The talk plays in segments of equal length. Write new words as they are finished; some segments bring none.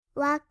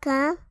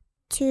Welcome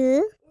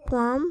to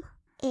Mom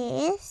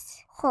is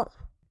Home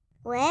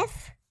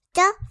with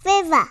the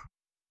River.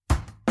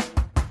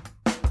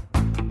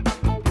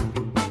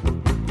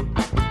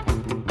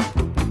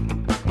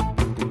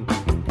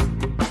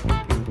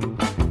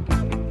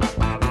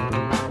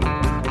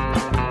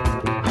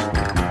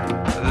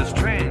 The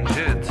strange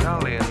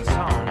Italian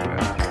song.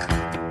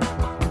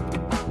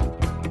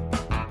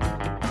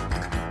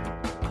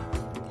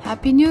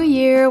 Happy New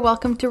Year!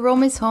 Welcome to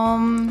Rome is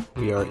Home.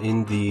 We are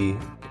in the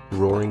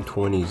roaring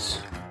 20s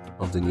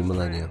of the new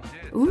millennium.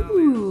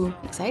 Ooh,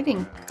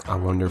 exciting. I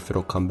wonder if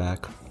it'll come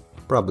back.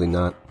 Probably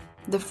not.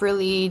 The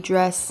frilly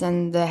dress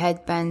and the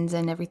headbands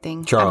and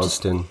everything.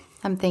 Charleston.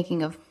 I'm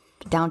thinking of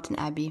Downton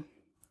Abbey.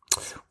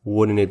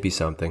 Wouldn't it be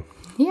something?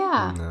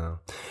 Yeah. No.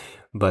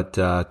 But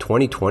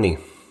 2020,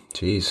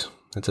 geez,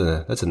 that's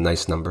a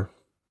nice number.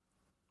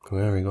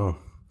 There we go.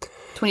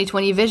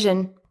 2020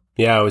 vision.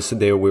 Yeah, I was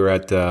today. We were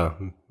at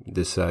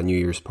this New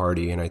Year's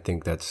party, and I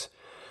think that's,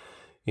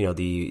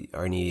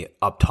 any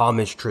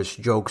optometrist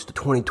jokes to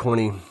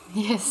 2020.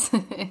 Yes.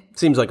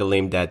 Seems like a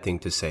lame dad thing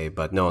to say,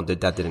 but no,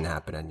 that didn't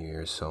happen at New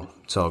Year's, so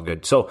it's all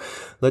good. So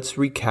let's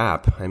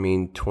recap.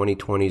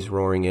 2020 is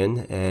roaring in,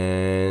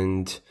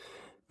 and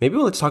maybe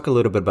let's talk a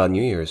little bit about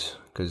New Year's,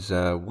 because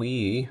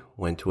we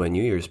went to a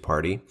New Year's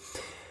party.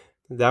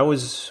 That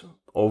was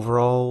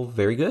overall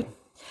very good.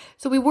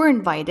 So we were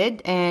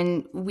invited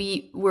and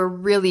we were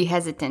really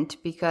hesitant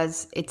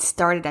because it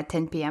started at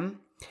 10 p.m.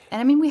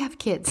 And we have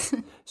kids.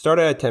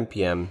 Started at 10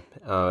 p.m.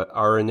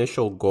 Our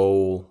initial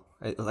goal,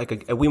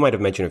 we might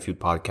have mentioned a few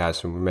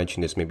podcasts, and we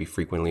mentioned this maybe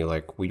frequently,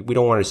 we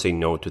don't want to say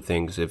no to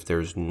things if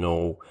there's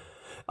no,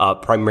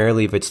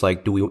 primarily if it's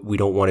like, we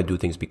don't want to do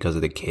things because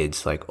of the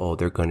kids,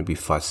 they're going to be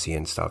fussy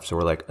and stuff. So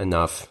we're like,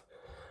 enough.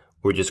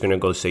 We're just going to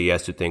go say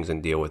yes to things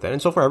and deal with it.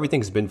 And so far,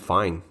 everything's been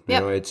fine.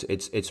 Yep.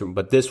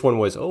 But this one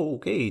was,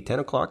 okay, 10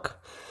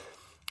 o'clock.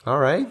 All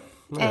right.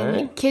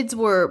 Kids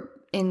were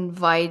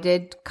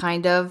invited,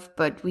 kind of,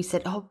 but we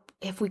said,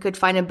 if we could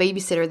find a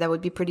babysitter, that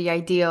would be pretty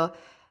ideal.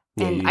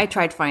 And I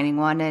tried finding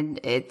one, and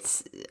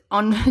it's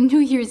on New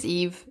Year's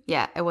Eve.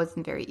 Yeah, it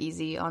wasn't very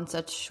easy on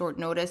such short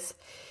notice.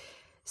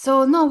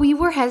 So, no, we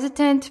were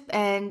hesitant,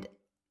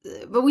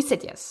 but we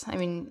said yes.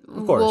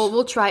 Of course.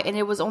 We'll try. And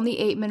it was only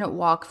 8-minute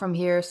walk from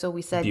here. So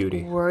we said,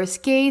 Beauty.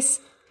 Worst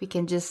case, we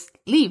can just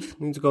leave.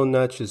 Need to go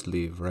nuts, just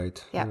leave,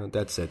 right? Yeah.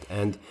 That's it.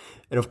 And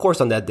of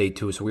course on that day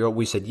too, so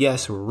we said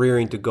yes, we're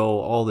rearing to go,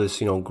 all this,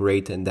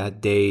 great. And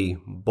that day,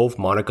 both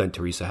Monica and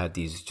Teresa had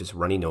these just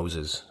runny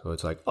noses. So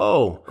it's like,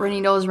 runny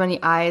nose, runny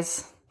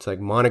eyes. It's like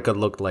Monica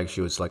looked like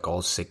she was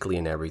all sickly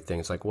and everything.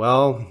 It's like,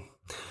 well,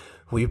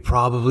 we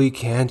probably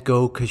can't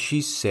go because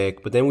she's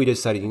sick. But then we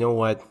decided, you know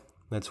what?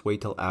 Let's wait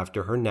till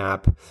after her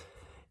nap.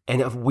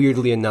 And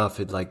weirdly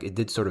enough, it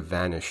did sort of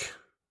vanish.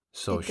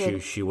 So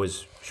she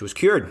was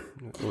cured.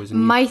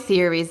 My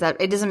theory is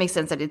that it doesn't make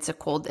sense that it's a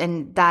cold.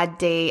 And that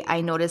day I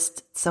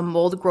noticed some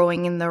mold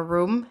growing in the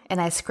room and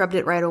I scrubbed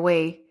it right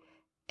away.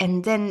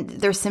 And then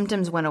their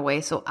symptoms went away.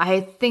 So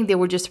I think they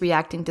were just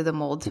reacting to the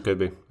mold. It could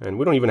be. And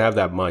we don't even have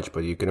that much,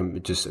 but you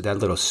can just,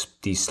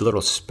 these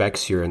little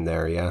specks here and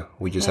there. Yeah.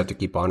 We just have to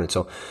keep on it.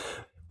 So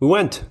we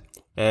went,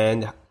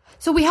 and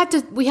so we had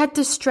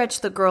to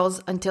stretch the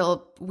girls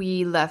until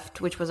we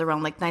left, which was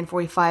around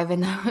 9:45,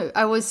 and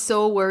I was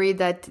so worried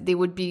that they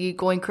would be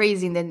going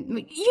crazy. And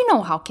then you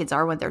know how kids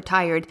are when they're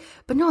tired,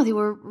 but no, they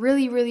were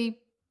really, really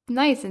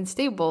nice and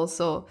stable.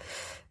 So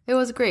it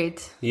was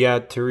great. Yeah,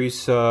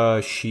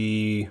 Teresa,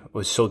 she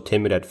was so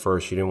timid at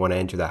first. She didn't want to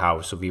enter the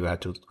house, so we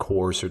had to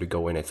coerce her to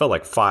go in. It felt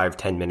like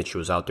 5-10 minutes she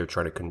was out there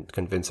trying to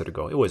convince her to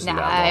go. It wasn't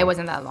that long. It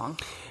wasn't that long.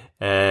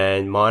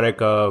 And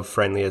Monica,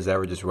 friendly as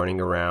ever, just running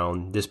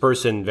around. This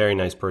person, very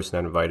nice person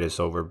that invited us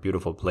over,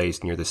 beautiful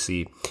place near the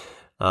sea.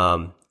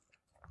 Had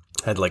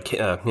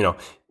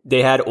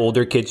they had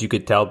older kids, you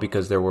could tell,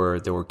 because there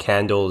were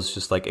candles,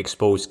 just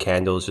exposed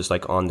candles, just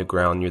on the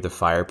ground near the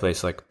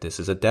fireplace. This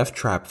is a death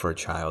trap for a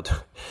child.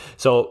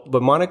 So,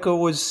 but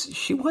Monica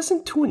she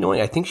wasn't too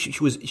annoying. I think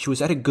she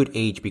was at a good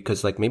age,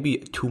 because maybe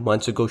 2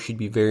 months ago she'd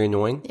be very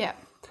annoying. Yeah.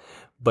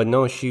 But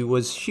no, she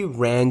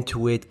ran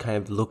to it, kind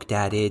of looked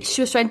at it. She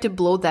was trying to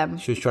blow them.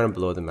 She was trying to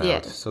blow them out. Yeah.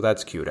 So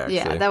that's cute, actually.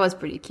 Yeah, that was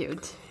pretty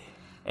cute.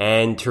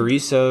 And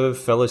Teresa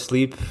fell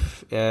asleep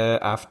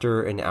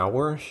after an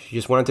hour. She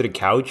just went onto the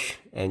couch,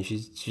 and she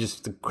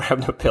just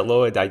grabbed a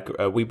pillow.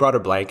 And we brought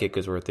a blanket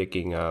because we were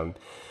thinking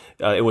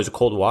it was a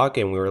cold walk,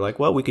 and we were like,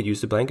 well, we could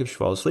use the blanket if she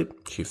fell asleep.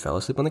 She fell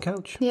asleep on the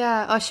couch.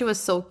 Yeah. Oh, she was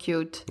so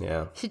cute.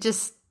 Yeah. She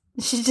just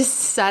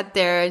sat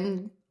there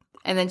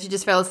and then she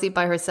just fell asleep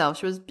by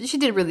herself. She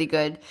did really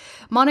good.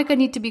 Monica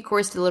needed to be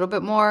coerced a little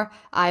bit more.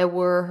 I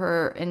wore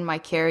her in my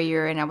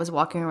carrier and I was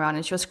walking around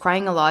and she was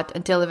crying a lot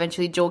until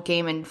eventually Joe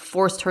came and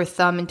forced her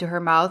thumb into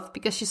her mouth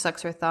because she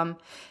sucks her thumb.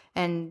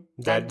 And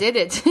that did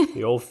it.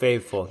 The old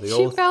faithful.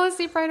 She fell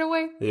asleep right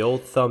away. The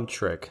old thumb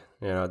trick.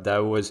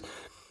 That was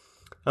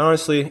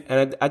honestly,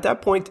 and at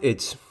that point,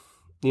 it's,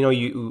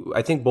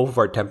 I think both of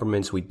our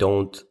temperaments, we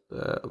don't,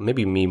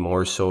 maybe me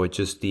more so. It's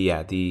just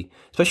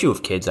especially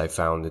with kids, I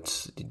found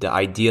it's the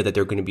idea that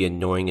they're going to be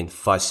annoying and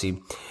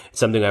fussy. It's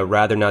something I'd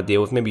rather not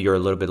deal with. Maybe you're a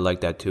little bit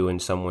like that too in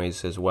some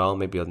ways as well.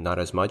 Maybe not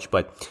as much,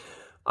 but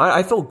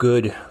I felt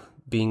good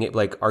being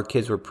like our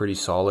kids were pretty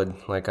solid.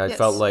 Like I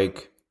felt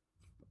like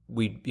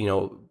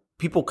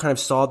people kind of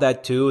saw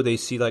that too. They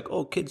see like,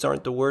 oh, kids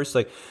aren't the worst.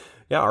 Like,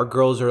 yeah, our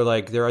girls are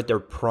like, they're at their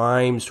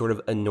prime sort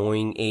of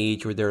annoying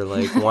age where they're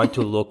like, want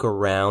to look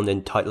around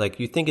and touch.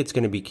 Like, you think it's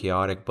going to be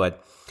chaotic,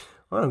 but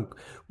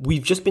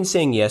we've just been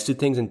saying yes to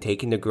things and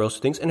taking the girls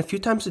to things. And a few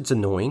times it's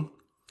annoying,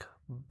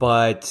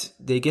 but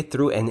they get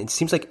through. And it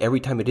seems like every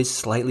time it is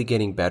slightly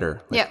getting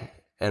better. Like, Yeah.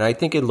 And I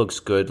think it looks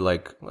good.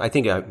 Like, I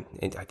think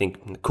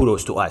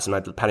kudos to us. I'm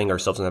not patting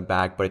ourselves on the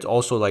back, but it's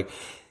also like,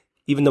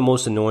 even the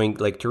most annoying,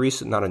 like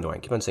Teresa, not annoying. I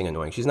keep on saying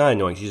annoying. She's not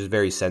annoying. She's just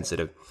very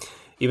sensitive.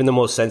 Even the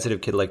most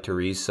sensitive kid like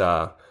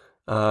Teresa,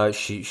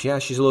 she's a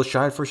little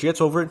shy at first. She gets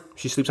over it.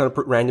 She sleeps on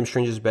a random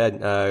stranger's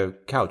bed,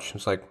 couch.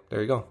 It's like,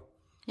 there you go.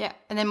 Yeah.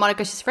 And then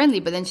Monica, she's friendly,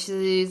 but then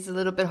she's a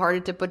little bit harder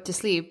to put to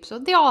sleep. So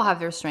they all have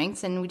their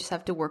strengths, and we just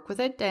have to work with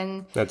it.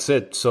 And that's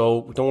it.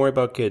 So don't worry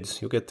about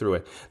kids. You'll get through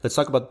it. Let's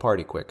talk about the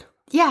party quick.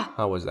 Yeah.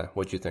 How was that?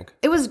 What'd you think?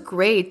 It was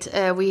great.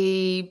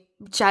 We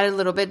chatted a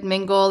little bit,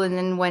 mingled, and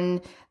then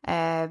when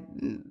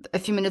a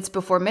few minutes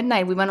before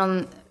midnight, we went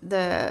on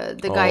the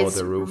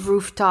guy's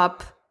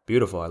rooftop.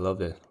 Beautiful. I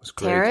loved it. It was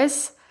great.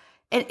 Terrace.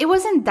 And it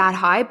wasn't that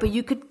high, but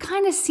you could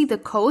kind of see the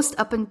coast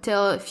up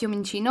until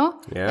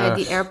Fiumicino,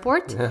 the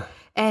airport. Yeah.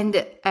 And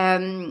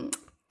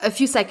a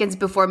few seconds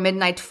before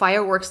midnight,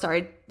 fireworks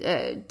started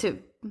to,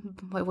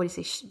 what do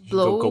you say,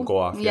 blow? Go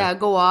off. Yeah,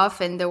 go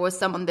off. And there was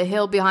some on the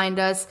hill behind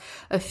us,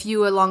 a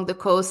few along the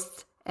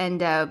coast.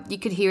 And you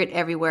could hear it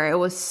everywhere. It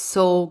was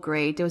so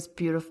great. It was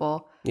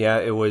beautiful. Yeah,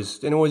 it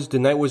was. And the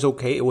night was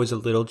okay. It was a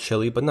little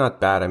chilly, but not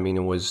bad. I mean,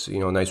 it was,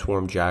 a nice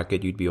warm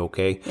jacket. You'd be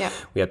okay. Yeah.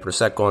 We had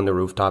Prosecco on the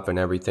rooftop and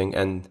everything.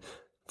 And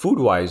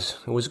food-wise,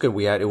 it was good.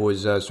 It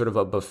was sort of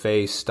a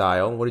buffet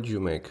style. What did you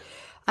make?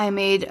 I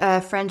made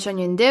a French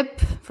onion dip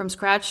from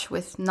scratch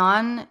with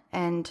naan,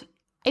 and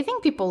I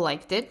think people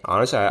liked it.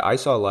 Honestly, I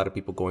saw a lot of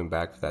people going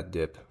back to that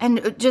dip.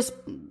 And just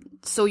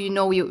so you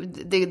know,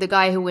 the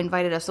guy who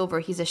invited us over,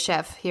 he's a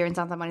chef here in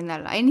Santa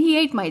Marinella, and he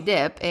ate my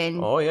dip,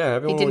 and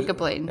he didn't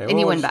complain, and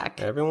he went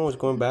back. Everyone was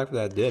going back for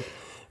that dip.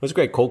 It was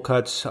great. Cold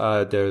cuts.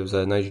 There was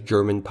a nice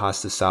German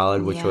pasta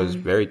salad, which was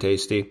very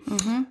tasty.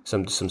 Mm-hmm.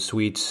 Some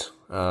sweets.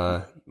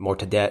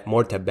 Mortadella.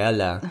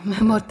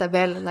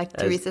 Mortadella, like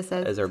Teresa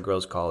says. As our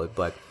girls call it.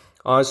 But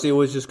honestly, it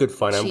was just good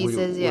fun.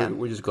 Cheeses,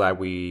 we're just glad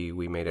we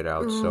made it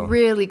out. So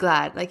really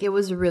glad. Like, it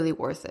was really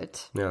worth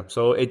it. Yeah.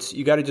 So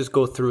you got to just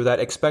go through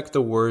that. Expect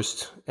the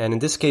worst. And in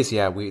this case,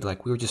 we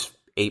were just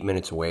 8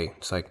 minutes away.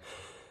 It's like,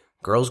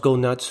 girls go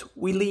nuts,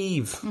 we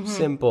leave. Mm-hmm.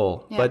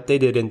 Simple. Yeah. But they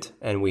didn't,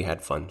 and we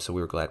had fun. So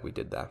we were glad we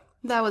did that.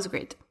 That was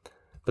great.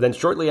 But then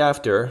shortly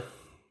after,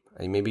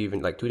 maybe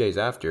even like 2 days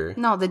after.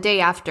 No, the day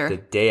after. The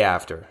day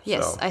after.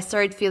 Yes, so. I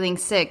started feeling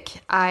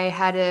sick. I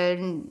had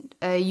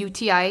a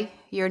UTI,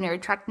 urinary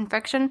tract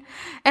infection,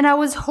 and I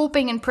was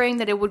hoping and praying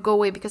that it would go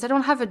away because I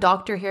don't have a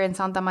doctor here in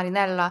Santa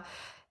Marinella,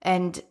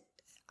 and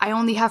I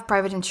only have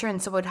private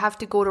insurance, so I would have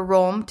to go to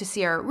Rome to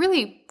see our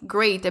really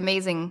great,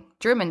 amazing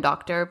German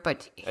doctor,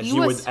 but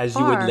you would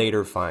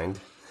later find.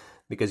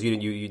 Because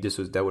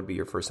that would be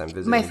your first time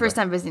visiting. My first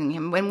time visiting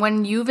him.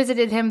 When you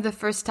visited him the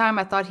first time,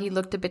 I thought he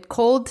looked a bit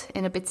cold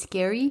and a bit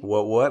scary.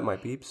 What? My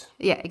peeps?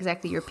 Yeah,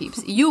 exactly, your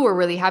peeps. You were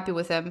really happy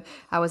with him.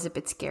 I was a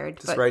bit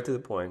scared. Just right to the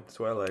point. That's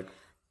what I like.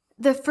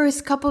 The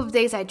first couple of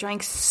days, I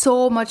drank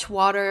so much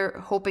water,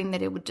 hoping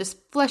that it would just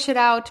flush it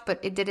out, but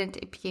it didn't.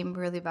 It became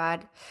really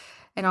bad.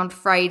 And on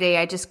Friday,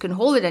 I just couldn't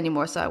hold it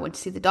anymore, so I went to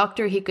see the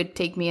doctor. He could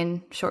take me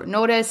in short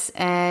notice,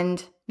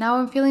 and now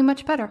I'm feeling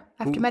much better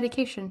after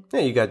medication.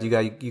 Yeah, you got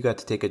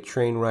to take a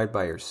train ride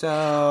by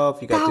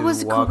yourself. You got that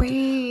was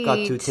great.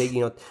 Got to take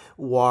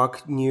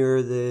walk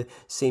near the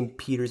St.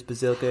 Peter's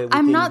Basilica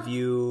within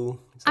view.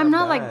 I'm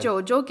not like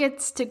Joe. Joe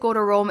gets to go to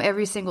Rome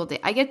every single day.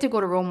 I get to go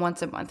to Rome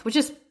once a month, which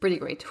is pretty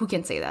great. Who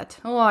can say that?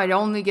 Oh, I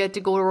only get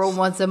to go to Rome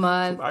once a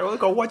month. I only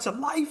go once a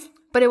life.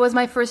 But it was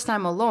my first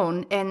time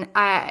alone, and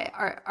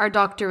our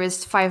doctor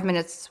is 5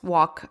 minutes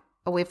walk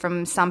away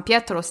from San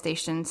Pietro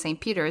station, St.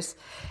 Peter's.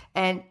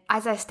 And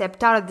as I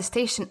stepped out of the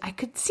station, I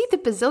could see the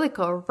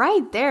basilica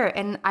right there.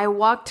 And I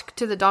walked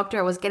to the doctor.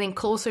 I was getting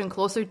closer and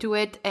closer to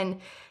it. And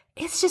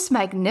it's just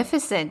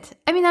magnificent.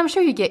 I mean, I'm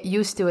sure you get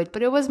used to it,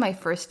 but it was my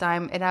first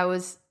time. And I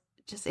was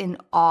just in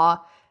awe.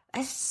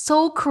 It's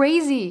so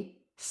crazy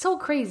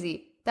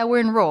that we're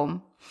in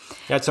Rome.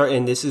 That's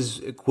and this is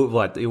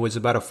equivalent. It was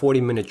about a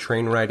 40-minute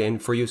train ride in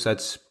for you. So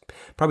that's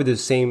probably the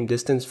same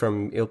distance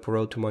from Il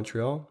Porot to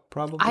Montreal,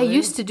 probably. I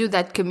used to do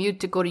that commute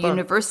to go to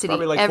university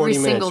like every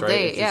single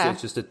day. Right?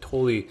 It's just a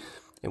totally...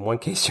 In one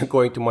case, you're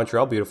going to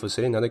Montreal, beautiful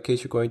city. In another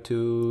case, you're going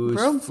to,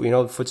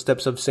 Rome.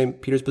 Footsteps of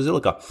St. Peter's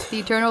Basilica. The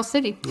Eternal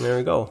City. There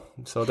we go.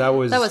 So that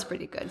was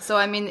pretty good. So,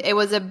 I mean, it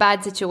was a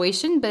bad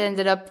situation, but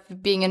ended up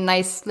being a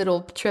nice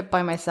little trip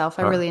by myself.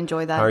 I really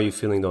enjoyed that. How are you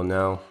feeling, though,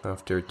 now,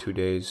 after 2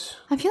 days?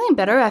 I'm feeling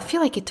better. I feel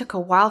like it took a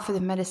while for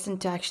the medicine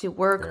to actually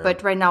work,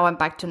 but right now I'm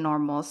back to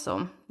normal.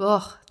 So,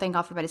 thank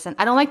God for medicine.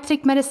 I don't like to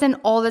take medicine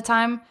all the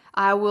time.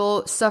 I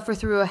will suffer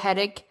through a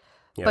headache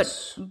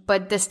Yes.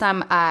 But this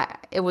time,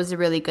 it was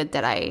really good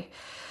that I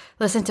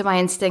listened to my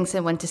instincts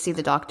and went to see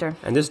the doctor.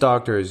 And this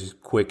doctor is,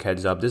 quick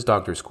heads up, this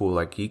doctor's cool.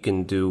 Like, he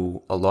can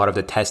do a lot of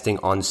the testing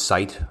on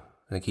site.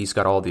 Like, he's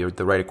got all the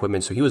right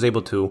equipment. So he was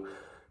able to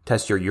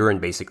test your urine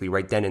basically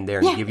right then and there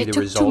and give you the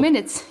result. It took 2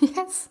 minutes.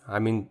 Yes. I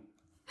mean,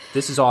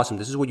 this is awesome.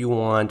 This is what you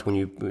want when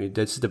you.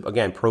 This is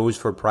again pros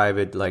for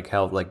private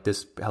health, like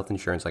this health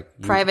insurance,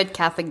 private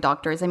Catholic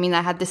doctors. I mean,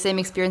 I had the same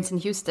experience in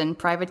Houston.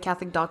 Private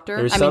Catholic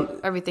doctor.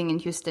 Everything in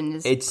Houston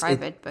is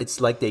private. But it's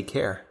like they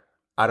care.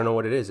 I don't know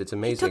what it is. It's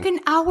amazing. It took an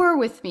hour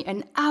with me.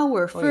 An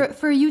hour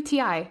for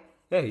UTI.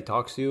 Yeah, he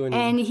talks to you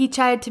and he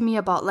chatted to me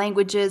about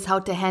languages, how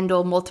to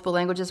handle multiple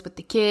languages with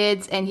the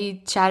kids, and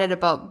he chatted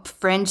about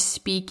French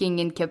speaking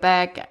in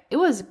Quebec. It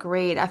was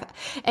great.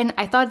 And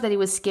I thought that he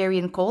was scary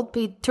and cold, but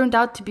he turned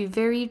out to be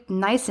very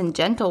nice and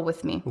gentle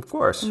with me. Of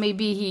course.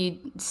 Maybe he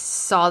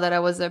saw that I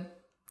was a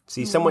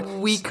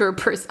weaker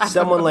person.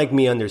 Someone like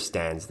me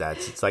understands that.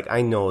 It's like,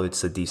 I know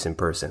it's a decent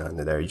person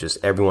under there.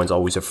 Everyone's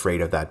always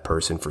afraid of that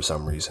person for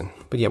some reason.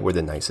 But yeah, we're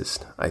the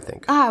nicest, I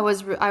think. I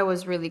was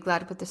really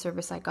glad with the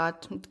service I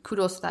got.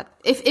 Kudos to that.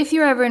 If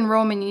you're ever in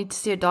Rome and you need to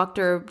see a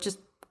doctor, just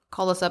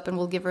call us up and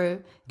we'll give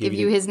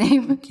you his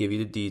name. Give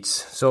you the deets.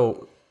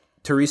 So,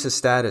 Teresa's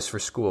status for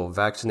school,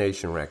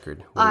 vaccination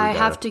record. I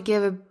have to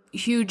give a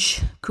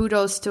huge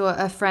kudos to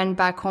a friend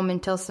back home in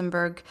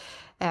Tilsonburg.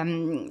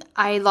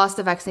 I lost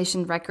the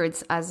vaccination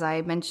records, as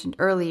I mentioned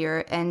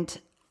earlier,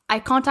 and I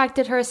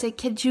contacted her, said,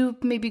 could you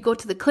maybe go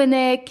to the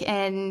clinic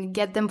and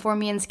get them for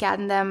me and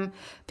scan them?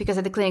 Because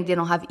at the clinic, they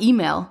don't have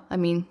email. I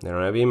mean... They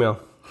don't have email.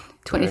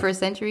 21st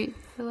century.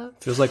 Hello?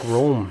 Feels like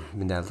Rome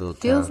in that little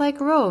town. Feels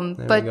like Rome.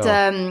 But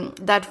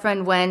that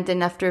friend went,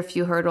 and after a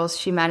few hurdles,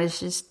 she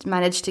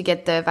managed to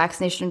get the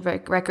vaccination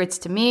records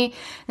to me.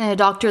 And the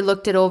doctor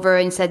looked it over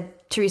and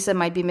said, Teresa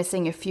might be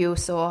missing a few,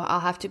 so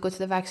I'll have to go to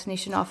the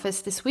vaccination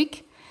office this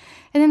week.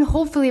 And then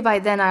hopefully by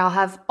then I'll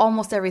have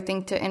almost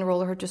everything to enroll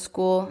her to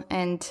school,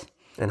 and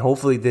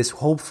hopefully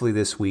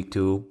this week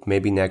too.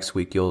 Maybe next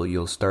week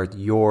you'll start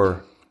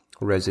your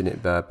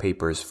resident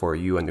papers for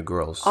you and the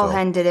girls. So. I'll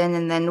hand it in,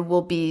 and then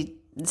we'll be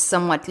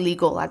somewhat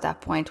legal at that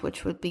point,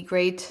 which would be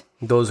great.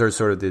 Those are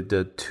sort of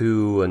the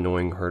two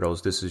annoying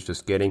hurdles. This is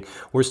just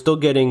we're still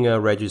getting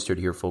registered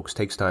here, folks.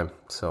 Takes time,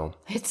 so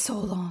it's so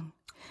long.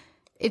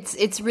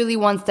 It's really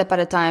one step at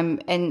a time,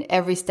 and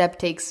every step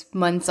takes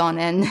months on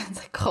end. It's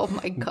like, oh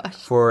my gosh.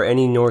 For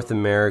any North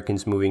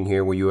Americans moving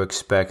here where you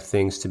expect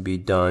things to be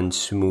done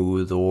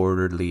smooth,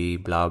 orderly,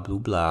 blah, blah,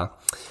 blah,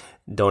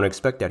 don't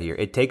expect that here.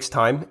 It takes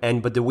time,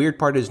 but the weird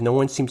part is no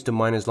one seems to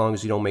mind as long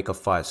as you don't make a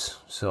fuss.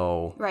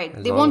 So right.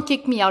 They won't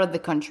kick me out of the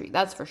country,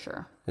 that's for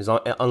sure.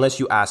 Unless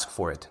you ask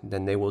for it,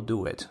 then they will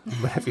do it.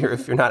 But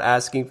if you're not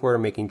asking for it or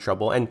making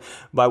trouble,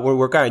 but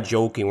we're kind of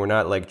joking. We're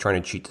not like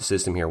trying to cheat the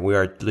system here. We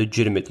are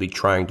legitimately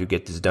trying to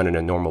get this done in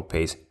a normal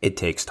pace. It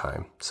takes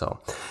time, so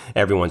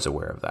everyone's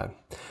aware of that.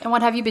 And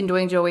what have you been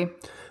doing, Joey?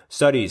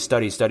 Studies.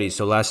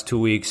 So last 2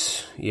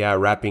 weeks,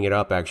 wrapping it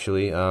up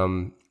actually.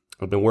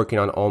 I've been working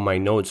on all my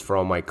notes for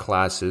all my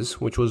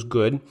classes, which was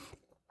good.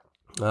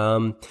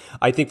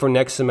 I think for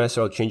next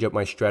semester I'll change up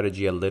my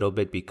strategy a little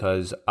bit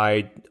because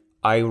I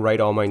write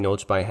all my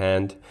notes by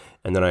hand,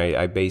 and then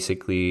I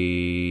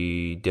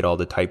basically did all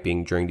the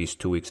typing during these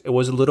 2 weeks. It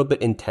was a little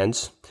bit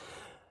intense.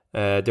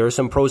 There are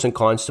some pros and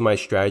cons to my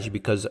strategy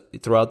because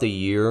throughout the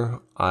year,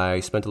 I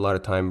spent a lot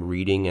of time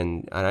reading,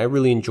 and I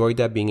really enjoyed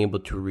that, being able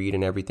to read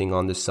and everything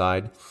on the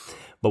side.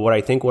 But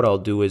what I'll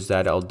do is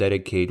that I'll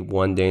dedicate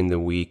one day in the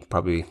week,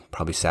 probably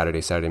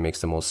Saturday. Saturday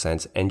makes the most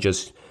sense, and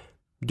just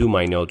do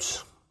my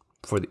notes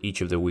for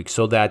each of the weeks,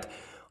 so that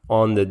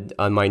on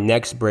my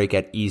next break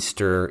at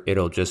Easter,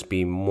 it'll just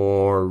be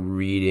more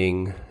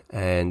reading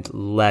and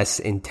less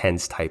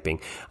intense typing.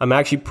 I'm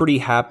actually pretty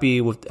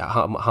happy with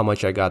how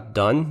much I got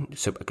done.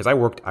 So because I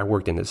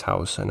worked in this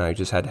house and I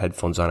just had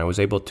headphones on, I was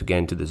able to get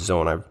into the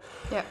zone.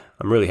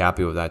 I'm really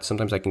happy with that.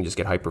 Sometimes I can just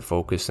get hyper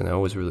focused, and that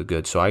was really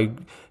good. So I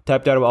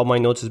typed out all my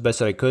notes as best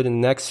that I could.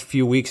 In the next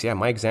few weeks,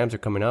 my exams are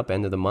coming up,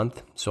 end of the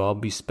month. So I'll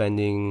be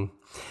spending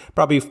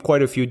probably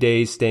quite a few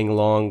days staying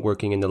long,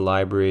 working in the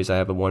libraries. I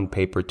have one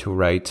paper to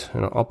write,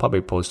 and I'll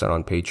probably post that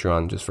on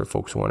Patreon just for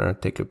folks who want to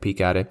take a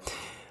peek at it.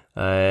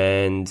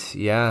 And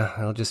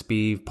I'll just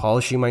be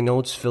polishing my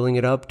notes, filling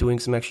it up, doing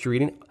some extra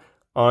reading.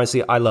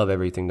 Honestly, I love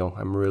everything though.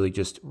 I'm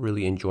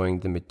really enjoying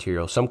the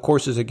material. Some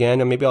courses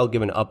again, and maybe I'll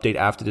give an update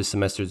after this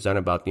semester is done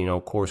about,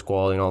 course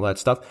quality and all that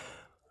stuff.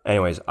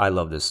 Anyways, I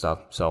love this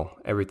stuff. So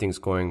everything's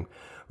going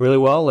really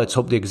well. Let's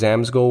hope the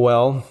exams go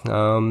well.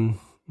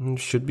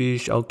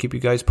 I'll keep you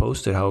guys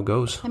posted how it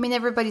goes. I mean,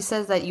 everybody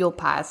says that you'll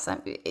pass.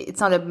 It's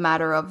not a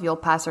matter of you'll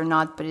pass or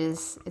not, but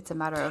it's a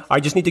matter of... I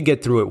just need to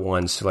get through it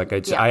once.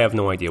 I have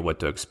no idea what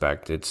to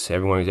expect. It's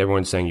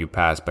everyone's saying you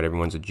pass, but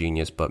everyone's a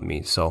genius but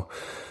me. So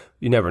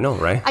you never know,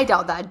 right? I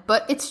doubt that,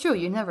 but it's true.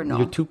 You never know.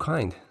 You're too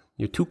kind.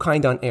 You're too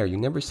kind on air. You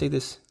never say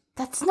this.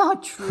 That's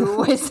not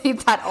true. I say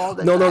that all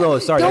the time. No,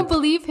 sorry. Don't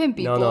believe him,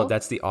 people. No,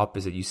 that's the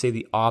opposite. You say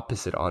the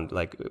opposite on,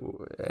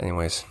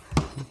 anyways.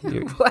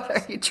 What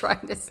are you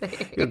trying to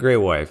say? You're a great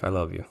wife. I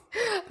love you.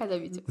 I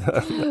love you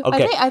too.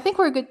 Okay. I think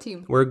we're a good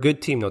team. We're a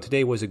good team, though.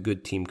 Today was a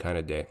good team kind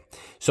of day.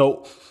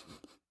 So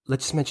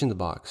let's just mention the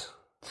box.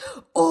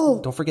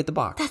 Oh, Don't forget the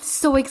box. that's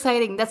so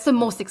exciting. That's the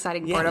most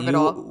exciting part of it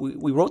all.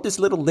 We wrote this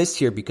little list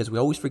here because we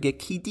always forget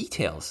key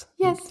details.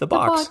 Yes, the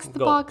box. the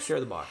Go. box. Share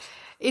the box.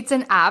 It's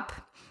an app,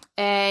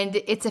 and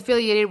it's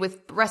affiliated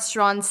with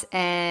restaurants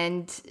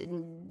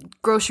and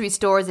grocery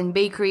stores and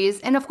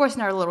bakeries. And of course,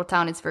 in our little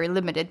town, it's very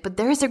limited. But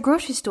there is a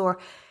grocery store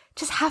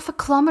just half a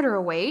kilometer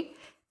away.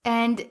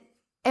 And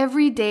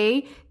every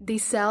day, they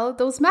sell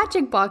those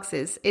magic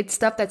boxes. It's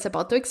stuff that's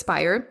about to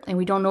expire, and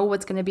we don't know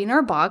what's going to be in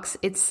our box.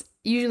 It's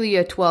usually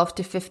a 12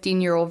 to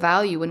 15 euro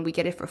value, and we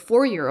get it for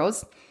 4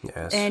 euros.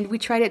 Yes. And we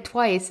tried it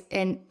twice,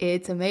 and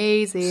it's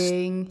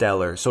amazing.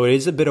 Stellar. So it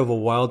is a bit of a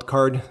wild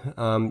card.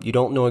 You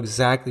don't know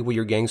exactly what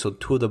you're getting. So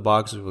 2 of the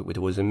boxes, it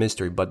was a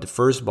mystery. But the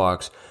first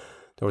box,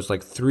 there was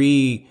like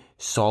 3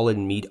 solid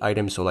meat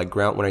items. So like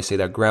ground, when I say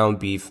that, ground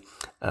beef,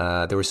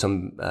 there was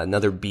some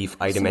another beef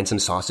item and some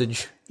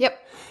sausage.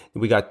 Yep.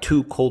 We got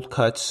 2 cold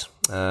cuts,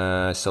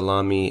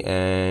 salami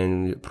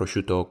and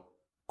prosciutto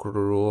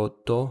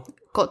crudo.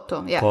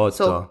 Cotto, yeah. Cotto.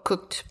 So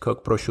cooked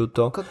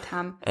Prosciutto. cooked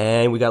ham.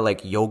 And we got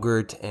like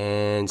yogurt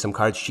and some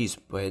cottage cheese.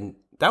 But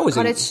that was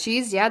Cottage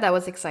cheese, yeah, that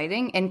was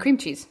exciting. And cream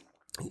cheese.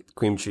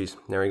 cream cheese.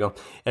 There we go.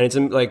 And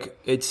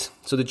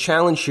so the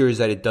challenge here is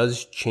that it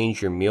does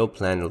change your meal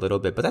plan a little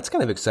bit, but that's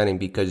kind of exciting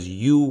because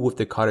you, with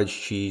the cottage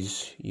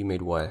cheese, you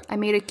made what? I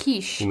made a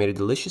quiche. You made a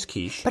delicious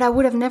quiche. But I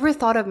would have never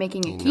thought of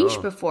making a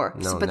quiche before.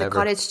 No, But never. the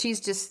cottage cheese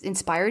just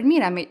inspired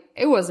me, and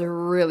it was a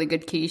really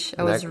good quiche.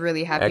 I was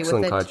really happy with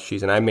Excellent it. cottage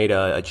cheese. And I made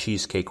a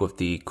cheesecake with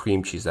the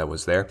cream cheese that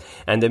was there.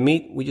 And the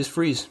meat, we just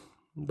freeze.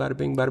 Bada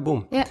bing, bada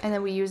boom. Yeah, and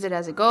then we use it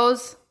as it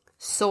goes.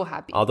 So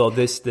happy. Although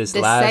the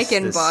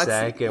second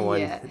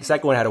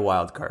one had a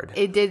wild card.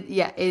 It did,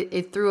 yeah.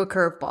 It threw a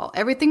curveball.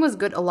 Everything was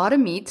good. A lot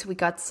of meat. We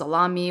got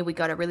salami. We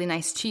got a really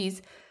nice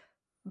cheese.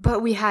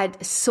 But we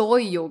had soy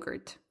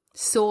yogurt.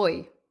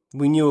 Soy.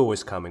 We knew it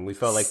was coming. We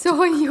felt like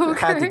Soy we yogurt.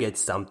 had to get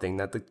something.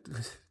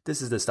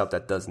 This is the stuff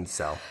that doesn't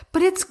sell.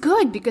 But it's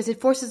good because it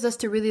forces us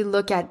to really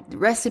look at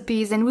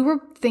recipes. And we were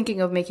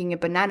thinking of making a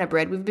banana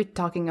bread. We've been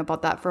talking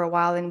about that for a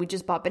while, and we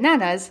just bought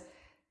bananas.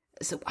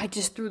 So I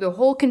just threw the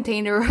whole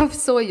container of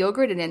soy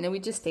yogurt in, and then we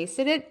just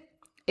tasted it.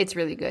 It's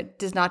really good.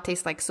 Does not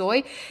taste like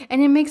soy.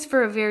 And it makes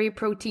for a very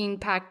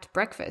protein-packed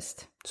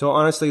breakfast. So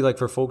honestly, like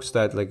for folks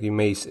that like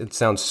it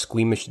sounds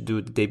squeamish to do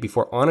it the day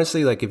before.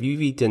 Honestly, like if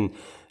you've eaten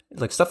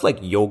like stuff like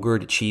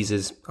yogurt,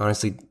 cheeses,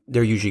 honestly,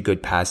 they're usually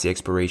good past the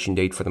expiration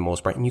date for the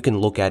most part. And you can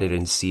look at it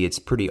and see it's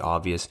pretty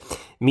obvious.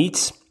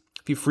 Meats,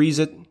 if you freeze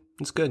it,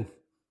 it's good.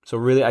 So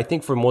really, I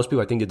think for most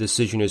people, I think the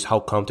decision is how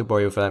comfortable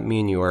are you with that. Me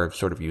and you are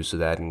sort of used to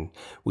that, and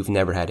we've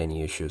never had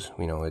any issues.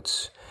 You know,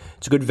 it's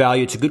a good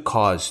value. It's a good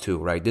cause too,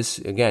 right? This,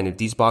 again, if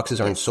these boxes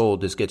aren't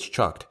sold, this gets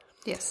chucked.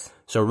 Yes.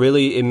 So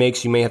really, you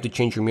may have to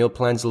change your meal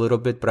plans a little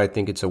bit, but I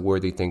think it's a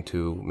worthy thing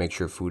to make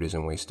sure food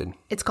isn't wasted.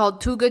 It's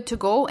called Too Good To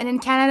Go. And in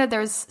Canada,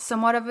 there's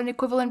somewhat of an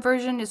equivalent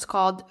version. It's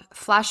called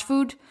Flash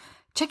Food.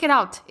 Check it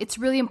out. It's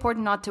really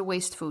important not to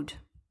waste food.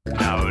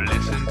 Now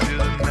listen to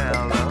the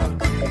melody.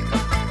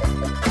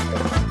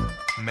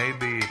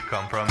 Maybe it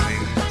come from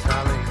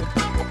Italy.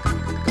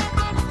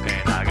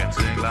 And I can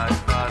sing like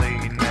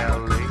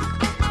Farinelli.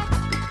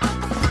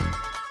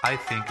 I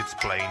think it's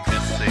plain to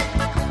see.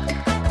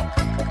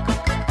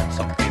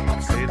 Some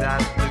people say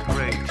that's the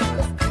greatest.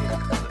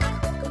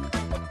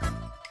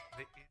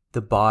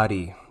 The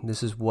body.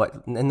 This is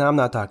what, and I'm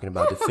not talking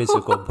about the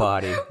physical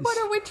body. What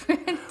a way to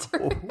enter.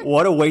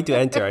 What a way to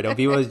enter. I know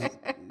people,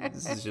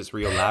 this is just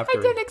real laughter.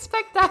 I didn't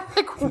expect that.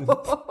 Like,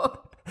 whoa.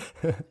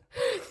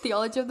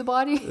 Theology of the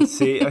body.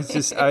 See,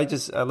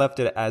 I left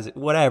it as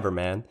whatever,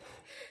 man.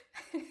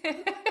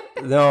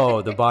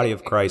 No, the body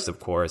of Christ, of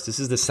course. This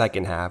is the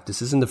second half.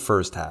 This isn't the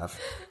first half.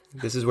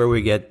 This is where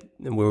we get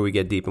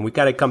deep, and we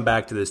got to come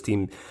back to this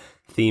theme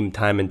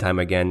time and time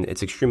again.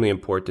 It's extremely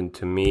important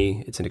to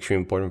me. It's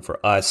extremely important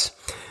for us.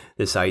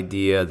 This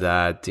idea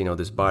that, you know,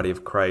 this body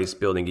of Christ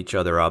building each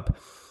other up.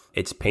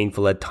 It's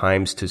painful at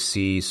times to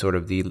see sort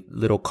of the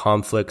little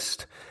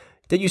conflicts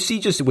that you see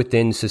just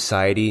within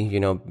society, you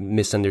know,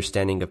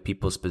 misunderstanding of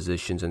people's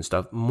positions and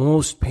stuff.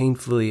 Most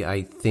painfully,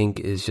 I think,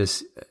 is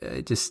just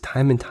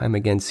time and time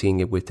again seeing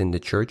it within the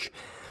church.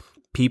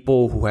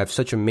 People who have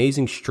such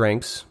amazing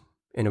strengths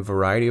in a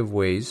variety of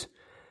ways,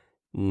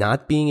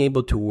 not being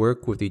able to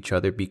work with each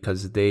other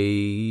because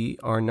they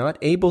are not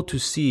able to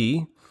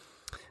see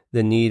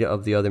the need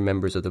of the other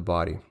members of the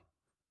body.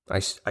 I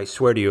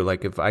swear to you,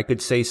 like if I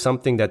could say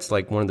something that's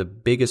like one of the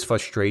biggest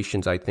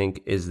frustrations, I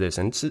think, is this.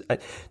 And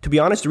to be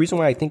honest, the reason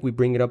why I think we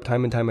bring it up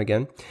time and time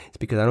again is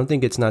because I don't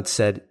think it's not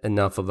said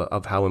enough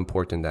of how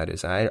important that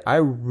is. I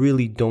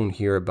really don't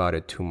hear about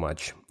it too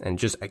much. And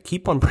I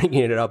keep on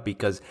bringing it up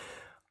because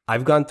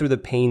I've gone through the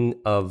pain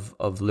of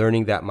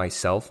learning that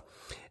myself.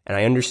 And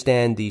I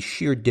understand the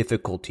sheer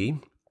difficulty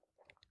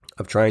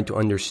of trying to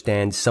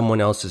understand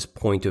someone else's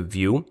point of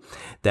view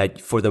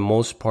that for the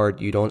most part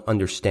you don't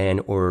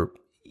understand or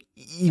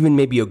even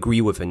maybe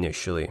agree with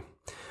initially.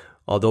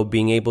 although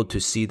being able to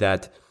see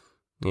that,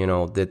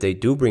 that they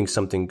do bring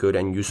something good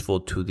and useful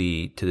to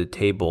the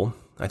table,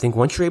 I think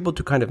once you're able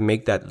to kind of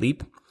make that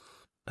leap,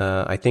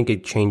 I think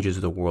it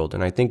changes the world.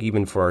 And I think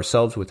even for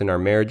ourselves within our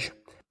marriage,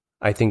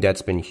 I think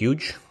that's been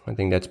huge. I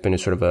think that's been a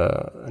sort of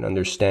an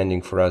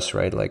understanding for us,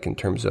 right? Like in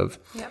terms of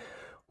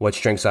what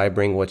strengths I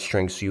bring, what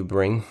strengths you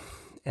bring,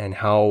 and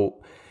how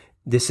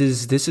this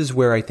is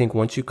where I think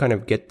once you kind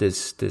of get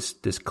this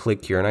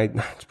click here,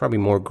 and it's probably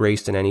more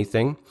grace than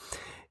anything.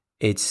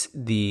 It's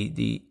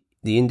the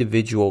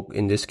individual,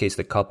 in this case,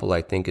 the couple,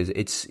 I think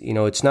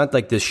it's not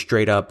like this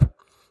straight up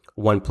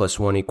 1 +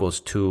 1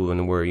 = 2,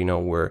 and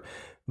we're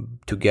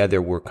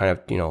together, we're kind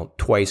of,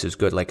 twice as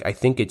good. Like, I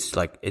think it's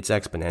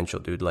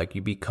exponential, dude. Like,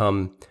 you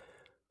become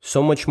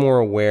so much more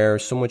aware,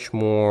 so much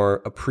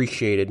more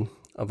appreciated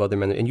of other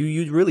men. And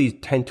you really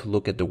tend to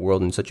look at the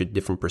world in such a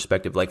different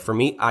perspective. Like, for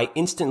me, I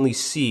instantly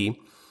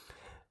see,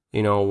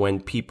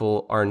 when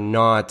people are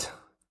not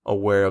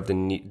aware of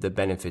the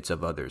benefits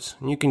of others.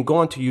 And you can go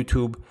onto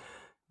YouTube,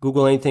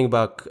 Google anything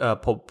about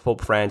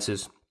Pope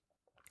Francis.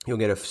 You'll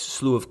get a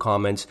slew of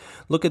comments.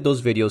 Look at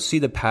those videos, see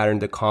the pattern,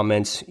 the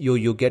comments.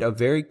 You'll get a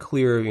very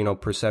clear,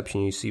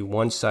 perception. You see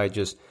one side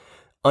just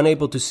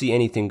unable to see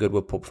anything good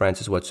with Pope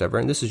Francis whatsoever.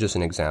 And this is just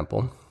an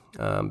example,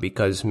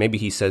 because maybe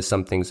he says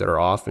some things that are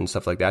off and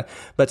stuff like that.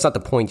 But that's not the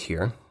point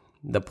here.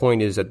 The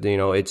point is that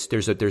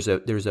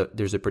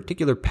there's a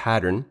particular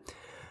pattern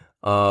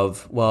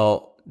of,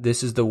 well,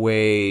 this is the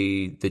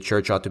way the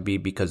church ought to be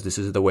because this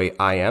is the way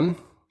I am,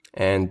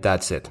 and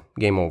that's it.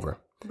 Game over.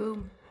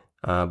 Boom.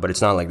 But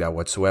it's not like that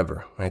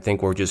whatsoever. I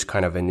think we're just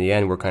kind of, in the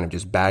end, we're kind of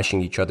just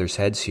bashing each other's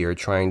heads here,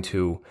 trying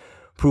to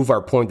prove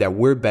our point that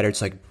we're better.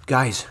 It's like,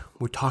 guys,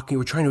 we're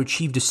trying to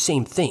achieve the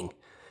same thing,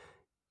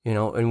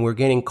 and we're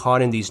getting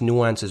caught in these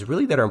nuances,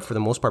 really, that are, for the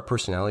most part,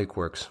 personality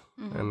quirks.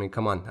 Mm-hmm. I mean,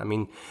 come on. I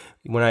mean,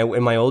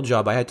 in my old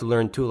job, I had to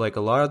learn too, like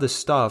a lot of the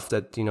stuff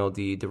that,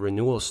 the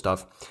renewal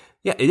stuff,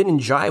 yeah, it didn't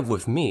jive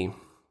with me,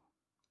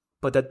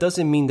 but that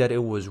doesn't mean that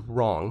it was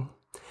wrong.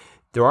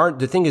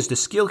 The thing is, the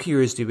skill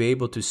here is to be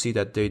able to see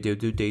that they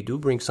do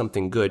bring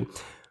something good,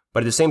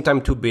 but at the same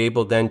time to be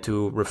able then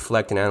to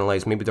reflect and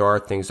analyze, maybe there are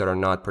things that are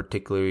not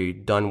particularly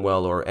done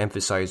well or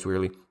emphasized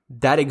really.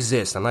 That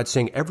exists. I'm not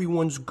saying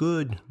everyone's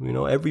good.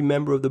 Every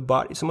member of the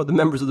body, some of the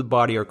members of the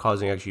body are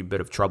causing actually a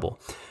bit of trouble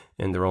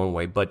in their own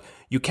way, but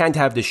you can't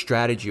have this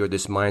strategy or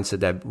this mindset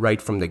that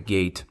right from the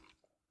gate,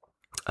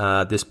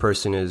 this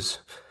person is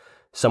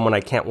someone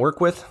I can't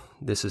work with.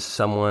 This is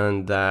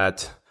someone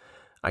that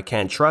I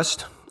can't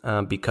trust.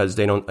 Because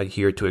they don't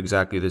adhere to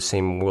exactly the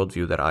same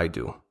worldview that I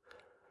do.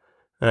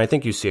 And I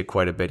think you see it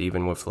quite a bit,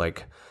 even with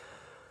like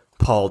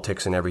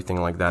politics and everything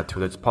like that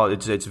too.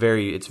 It's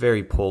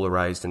very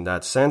polarized in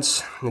that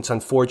sense. It's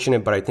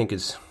unfortunate, but I think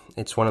it's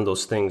one of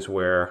those things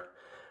where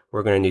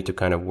we're going to need to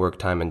kind of work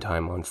time and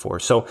time on for.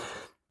 So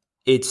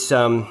it's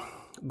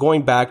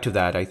going back to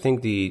that. I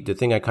think the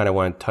thing I kind of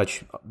want to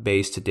touch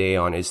base today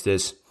on is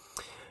this: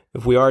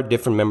 if we are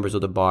different members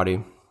of the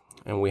body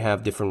and we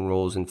have different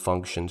roles and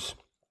functions,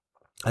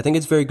 I think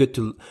it's very good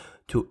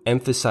to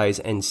emphasize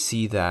and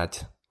see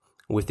that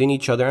within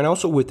each other and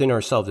also within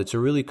ourselves. It's a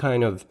really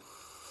kind of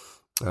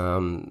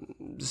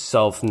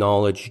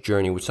self-knowledge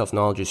journey, which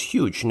self-knowledge is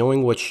huge.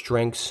 Knowing what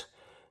strengths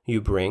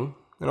you bring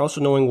and also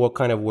knowing what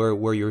kind of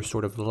where you're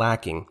sort of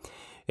lacking,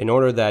 in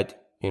order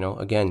that,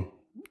 again,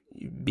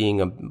 being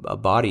a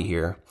body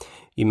here,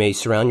 you may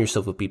surround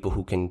yourself with people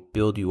who can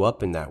build you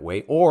up in that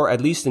way, or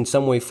at least in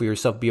some way for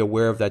yourself be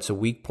aware of that's a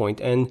weak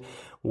point and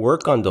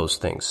work on those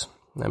things.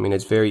 I mean,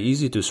 it's very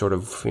easy to sort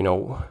of,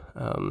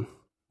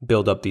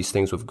 build up these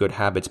things with good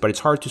habits, but it's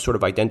hard to sort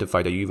of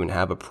identify that you even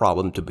have a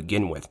problem to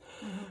begin with.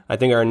 Mm-hmm. I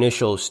think our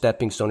initial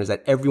stepping stone is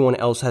that everyone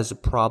else has a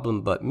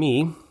problem but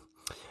me.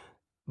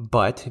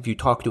 But if you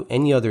talk to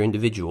any other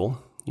individual,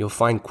 you'll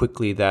find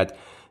quickly that,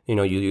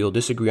 you'll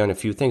disagree on a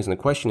few things. And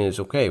the question is,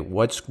 okay,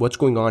 what's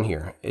going on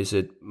here? Is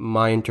it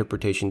my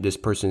interpretation, this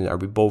person, are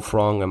we both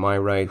wrong? Am I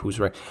right? Who's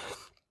right?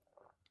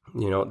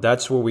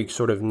 That's where we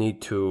sort of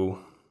need to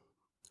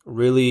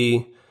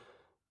really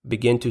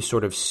begin to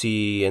sort of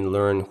see and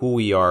learn who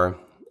we are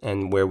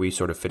and where we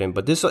sort of fit in.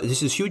 But this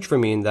is huge for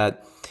me in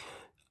that,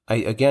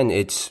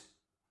 it's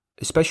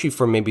especially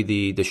for maybe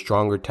the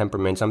stronger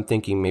temperaments. I'm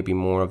thinking maybe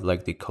more of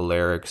like the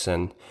cholerics,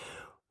 and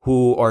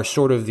who are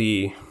sort of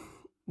the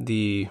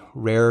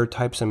rarer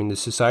types. I mean, the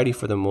society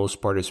for the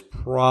most part is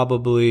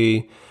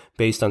probably,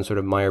 based on sort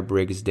of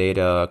Myers-Briggs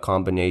data, a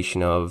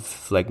combination of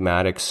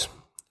phlegmatics,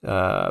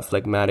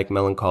 phlegmatic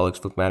melancholics,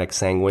 phlegmatic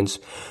sanguines,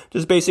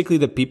 just basically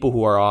the people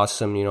who are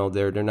awesome.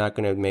 They're not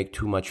going to make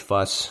too much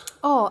fuss.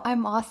 Oh,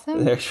 I'm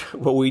awesome.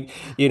 But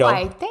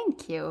why?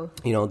 Thank you.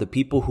 The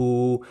people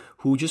who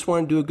just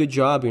want to do a good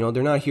job.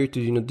 They're not here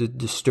to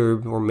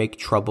disturb or make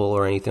trouble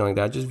or anything like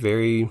that. Just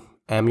very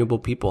amiable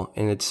people,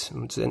 and it's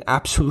an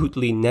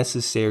absolutely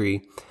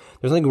necessary.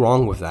 There's nothing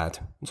wrong with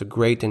that. It's a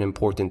great and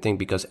important thing,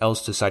 because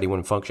else society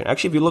wouldn't function.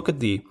 Actually, if you look at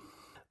the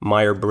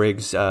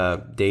Myers-Briggs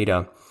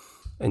data,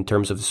 in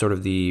terms of sort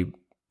of the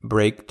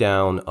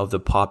breakdown of the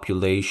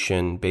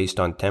population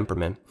based on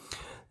temperament,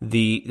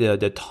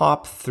 the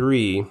top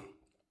three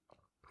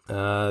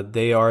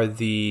They are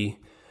the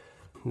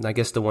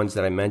ones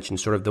that I mentioned,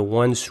 sort of the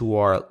ones who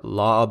are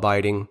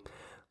law-abiding,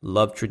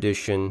 love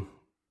tradition,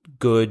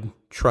 good,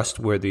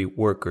 trustworthy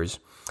workers.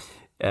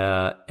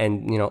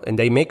 And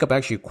they make up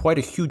actually quite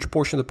a huge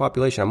portion of the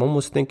population. I'm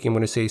almost thinking I'm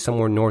going to say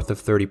somewhere north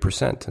of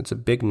 30%. It's a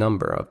big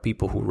number of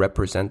people who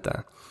represent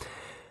that.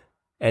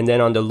 And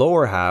then on the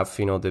lower half,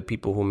 the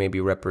people who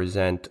maybe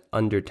represent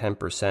under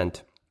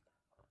 10%,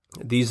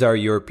 these are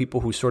your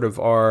people who sort of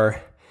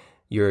are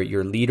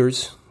your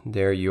leaders.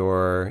 They're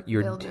your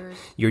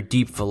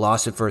deep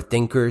philosopher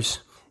thinkers,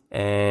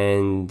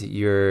 and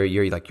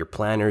you're like your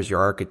planners,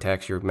 your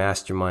architects, your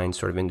mastermind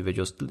sort of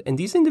individuals. And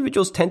these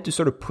individuals tend to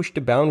sort of push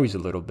the boundaries a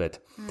little bit.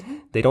 Mm-hmm.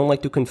 They don't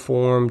like to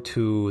conform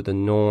to the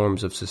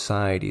norms of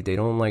society. They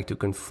don't like to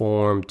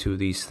conform to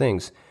these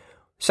things.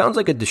 Sounds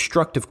like a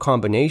destructive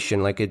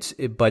combination, a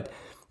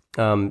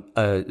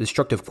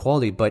destructive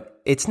quality,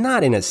 but it's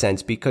not in a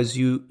sense, because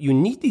you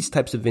need these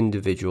types of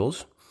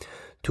individuals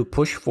to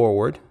push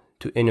forward,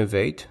 to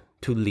innovate,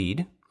 to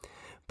lead,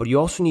 but you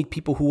also need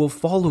people who will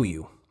follow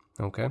you.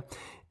 Okay,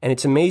 and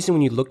it's amazing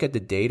when you look at the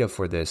data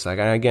for this. Like,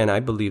 again, I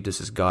believe this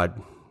is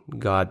God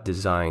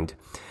designed,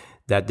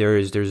 that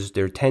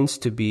there tends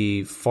to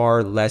be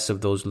far less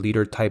of those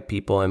leader type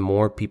people and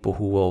more people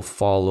who will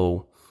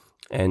follow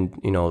and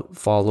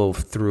follow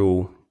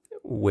through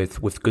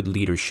with good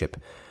leadership.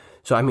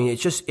 So I mean,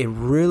 it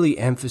really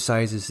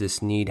emphasizes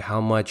this need, how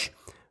much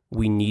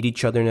we need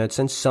each other in that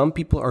sense. Some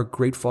people are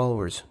great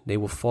followers. They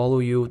will follow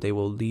you. They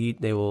will lead.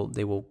 They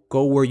will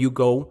go where you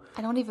go.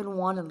 I don't even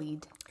want to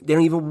lead. They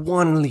don't even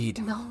want to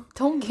lead. No,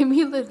 don't give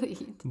me the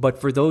lead. But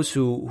for those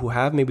who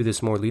have maybe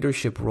this more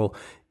leadership role,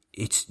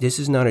 this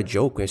is not a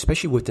joke,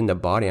 especially within the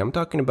body. I'm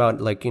talking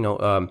about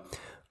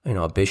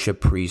a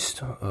bishop,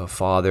 priest,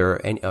 father,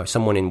 and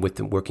someone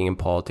working in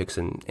politics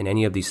and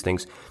any of these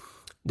things.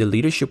 The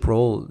leadership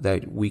role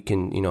that we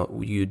can,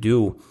 you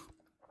do.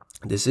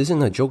 This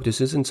isn't a joke.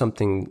 This isn't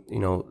something,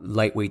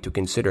 lightweight to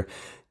consider.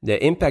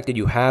 The impact that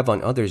you have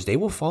on others, they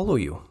will follow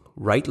you,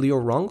 rightly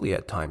or wrongly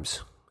at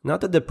times.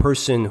 Not that the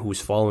person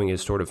who's following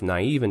is sort of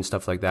naive and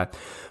stuff like that,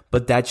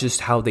 but that's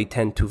just how they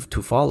tend to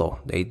follow.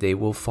 They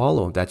will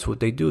follow. That's what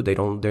they do.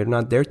 They're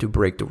not there to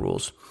break the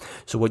rules.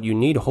 So what you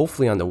need,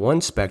 hopefully, on the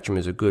one spectrum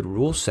is a good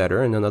rule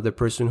setter and another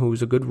person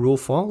who's a good rule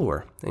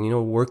follower,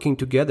 and working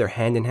together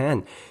hand in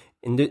hand.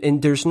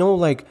 And there's no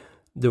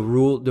the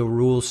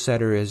rule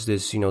setter is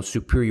this,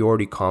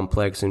 superiority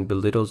complex and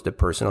belittles the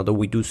person, although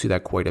we do see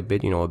that quite a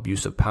bit,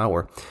 abuse of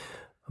power.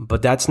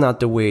 But that's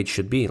not the way it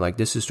should be. Like,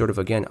 this is sort of,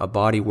 again, a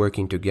body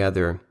working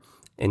together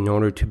in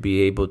order to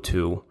be able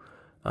to,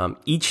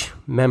 each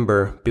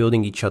member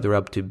building each other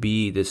up to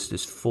be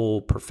this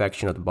full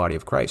perfection of the body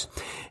of Christ.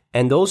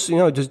 And those,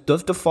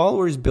 just the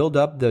followers build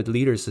up the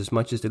leaders as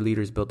much as the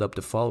leaders build up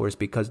the followers,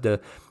 because the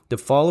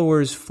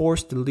followers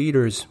force the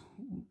leaders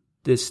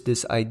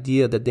this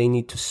idea that they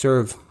need to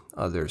serve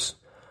others.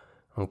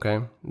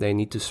 Okay, they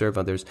need to serve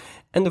others,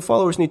 and the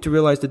followers need to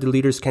realize that the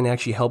leaders can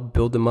actually help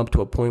build them up to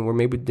a point where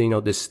maybe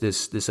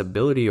this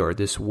ability or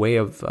this way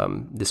of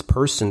this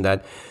person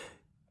that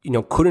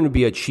couldn't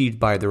be achieved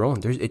by their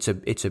own.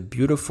 It's a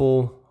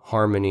beautiful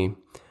harmony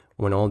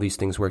when all these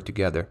things work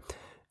together,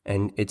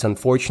 and it's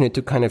unfortunate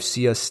to kind of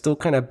see us still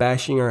kind of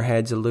bashing our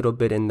heads a little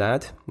bit in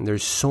that. And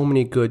there's so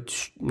many good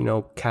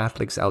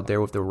Catholics out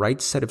there with the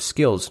right set of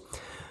skills,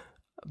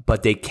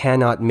 but they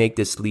cannot make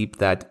this leap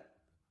that.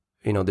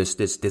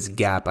 This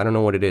gap. I don't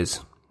know what it is.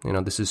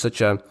 This is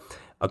such a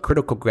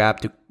critical gap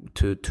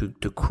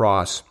to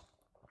cross,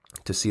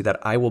 to see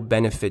that I will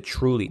benefit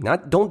truly.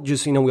 Don't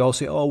just, we all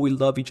say, oh, we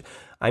love each.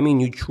 I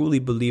mean, you truly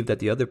believe that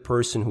the other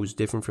person who's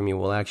different from you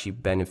will actually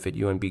benefit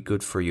you and be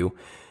good for you.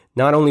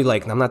 Not only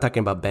I'm not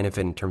talking about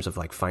benefit in terms of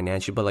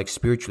financially, but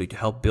spiritually, to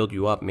help build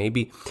you up.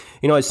 Maybe,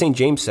 as St.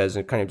 James says,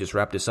 and kind of just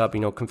wrap this up,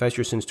 confess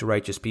your sins to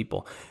righteous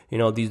people.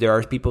 There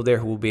are people there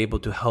who will be able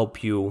to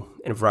help you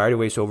in a variety of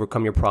ways to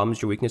overcome your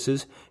problems, your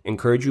weaknesses,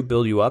 encourage you,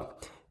 build you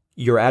up.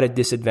 You're at a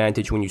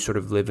disadvantage when you sort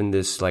of live in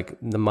this,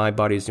 the my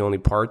body is the only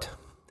part.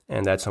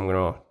 And that's, I'm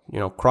going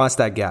to, cross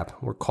that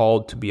gap. We're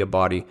called to be a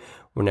body.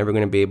 We're never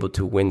going to be able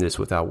to win this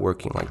without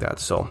working like that.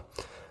 So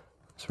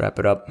let's wrap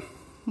it up.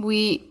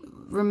 We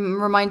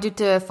remind you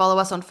to follow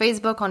us on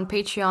Facebook, on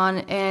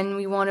Patreon, and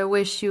we want to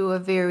wish you a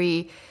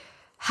very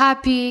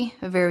happy,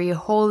 a very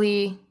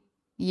holy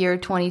year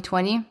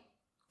 2020.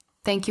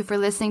 Thank you for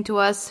listening to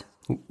us.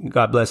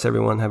 God bless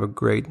everyone. Have a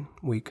great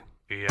week.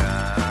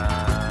 Yeah.